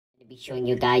Be showing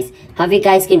you guys how you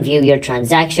guys can view your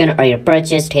transaction or your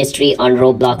purchased history on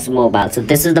Roblox mobile. So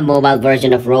this is the mobile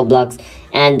version of Roblox,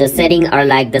 and the setting are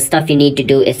like the stuff you need to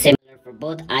do is similar for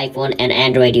both iPhone and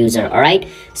Android user. Alright,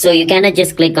 so you cannot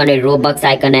just click on a Roblox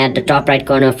icon at the top right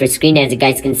corner of your screen. As you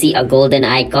guys can see, a golden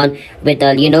icon with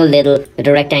a little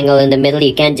rectangle in the middle.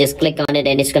 You can just click on it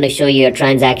and it's going to show you your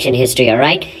transaction history.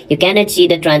 Alright, you cannot see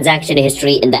the transaction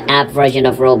history in the app version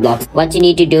of Roblox. What you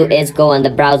need to do is go on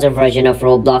the browser version of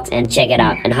Roblox and check it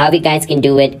out. And how you guys can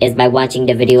do it is by watching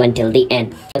the video until the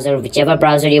end. So whichever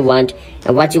browser you want,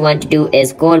 and what you want to do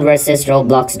is go on versus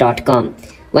roblox.com.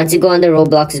 Once you go on the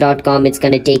roblox.com, it's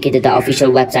going to take you to the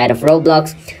official website of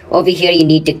Roblox. Over here, you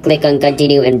need to click on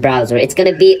continue in browser. It's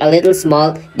going to be a little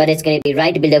small, but it's going to be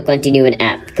right below continue in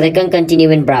app. Click on continue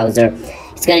in browser.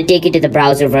 It's going to take you to the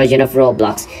browser version of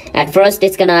Roblox. At first,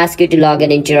 it's going to ask you to log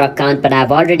in into your account, but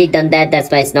I've already done that. That's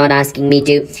why it's not asking me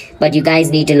to. But you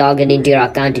guys need to log in into your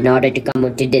account in order to come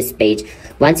onto this page.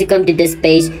 Once you come to this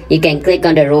page, you can click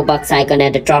on the Roblox icon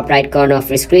at the top right corner of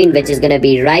your screen, which is going to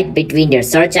be right between your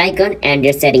search icon and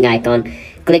your setting icon.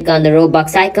 Click on the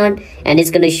Roblox icon and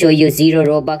it's going to show you 0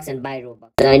 Robux and buy Robux.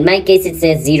 So in my case, it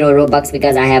says 0 Robux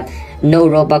because I have no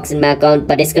Robux in my account,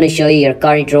 but it's going to show you your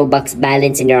current Robux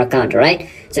balance in your account. Alright,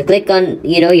 so click on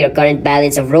your current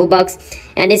balance of Robux,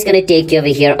 and it's going to take you over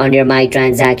here on your my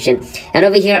transaction, and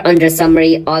over here under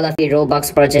summary, all of your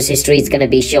Robux purchase history is going to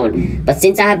be shown. But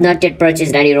since I have not yet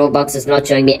purchased any Robux, it's not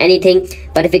showing me anything.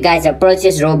 But if you guys have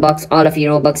purchased Robux, all of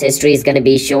your Robux history is going to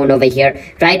be shown over here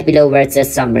right below where it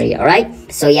says summary.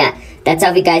 Alright, so yeah, that's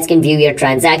how you guys can view your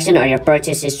transaction or your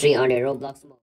purchase history on your Roblox.